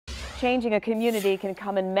Changing a community can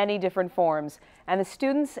come in many different forms, and the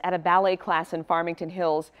students at a ballet class in Farmington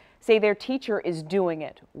Hills say their teacher is doing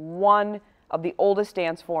it, one of the oldest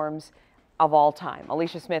dance forms of all time.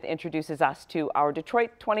 Alicia Smith introduces us to our Detroit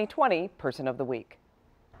 2020 Person of the Week.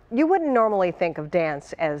 You wouldn't normally think of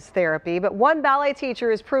dance as therapy, but one ballet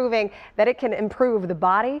teacher is proving that it can improve the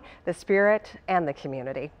body, the spirit, and the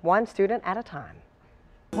community, one student at a time.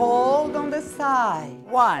 Hold on the side.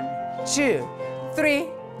 1, 2, 3,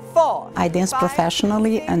 4. I danced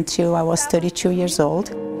professionally until I was 32 years old.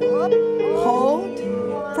 Hold.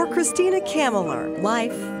 For Christina Kammeler,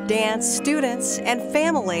 life, dance, students, and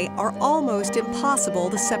family are almost impossible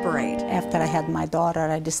to separate. After I had my daughter,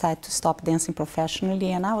 I decided to stop dancing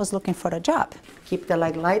professionally, and I was looking for a job. Keep the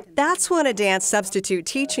leg light. That's when a dance substitute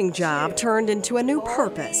teaching job turned into a new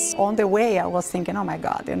purpose. On the way, I was thinking, oh my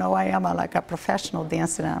God, you know, I am like a professional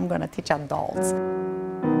dancer, and I'm going to teach adults.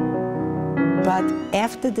 But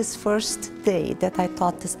after this first day that I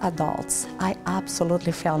taught these adults, I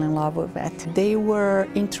absolutely fell in love with it. They were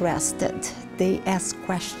interested. They asked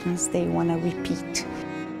questions they want to repeat.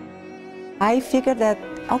 I figured that,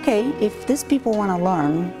 okay, if these people want to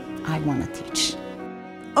learn, I want to teach.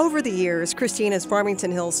 Over the years, Christina's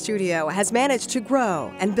Farmington Hills studio has managed to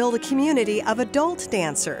grow and build a community of adult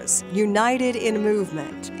dancers, united in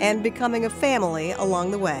movement and becoming a family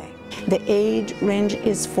along the way. The age range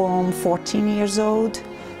is from 14 years old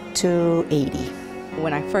to 80.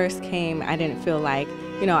 When I first came, I didn't feel like,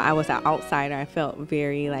 you know, I was an outsider. I felt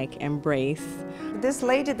very embraced. This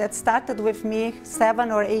lady that started with me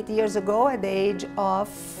 7 or 8 years ago at the age of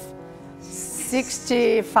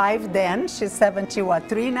 65 then, she's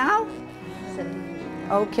 73 now?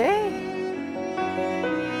 Okay.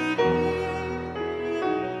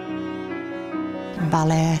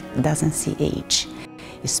 Ballet doesn't see age.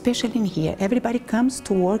 Especially in here, everybody comes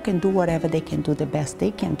to work and do whatever they can do the best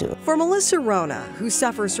they can do. For Melissa Rona, who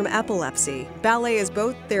suffers from epilepsy, ballet is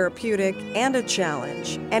both therapeutic and a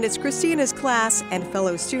challenge. And it's Christina's class and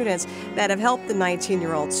fellow students that have helped the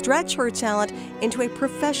 19-year-old stretch her talent into a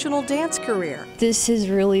professional dance career. This has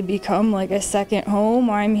really become like a second home.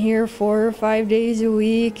 I'm here 4 or 5 days a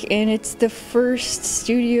week, and it's the first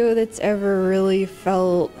studio that's ever really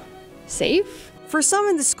felt safe. For some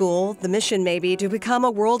in the school, the mission may be to become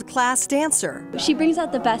a world-class dancer. She brings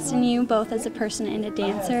out the best in you, both as a person and a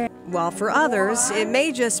dancer. While for others, it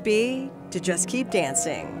may just be to just keep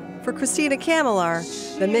dancing. For Christina Kammeler,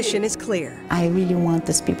 the mission is clear. I really want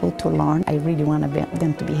these people to learn. I really want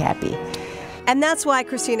them to be happy. And that's why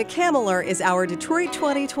Christina Kammeler is our Detroit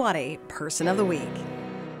 2020 Person of the Week.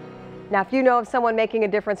 Now, if you know of someone making a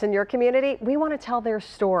difference in your community, we want to tell their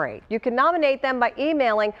story. You can nominate them by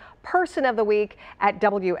emailing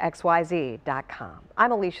personoftheweek@WXYZ.com.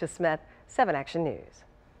 I'm Alicia Smith, 7 Action News.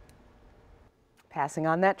 Passing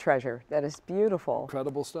on that treasure. That is beautiful.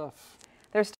 Incredible stuff. There's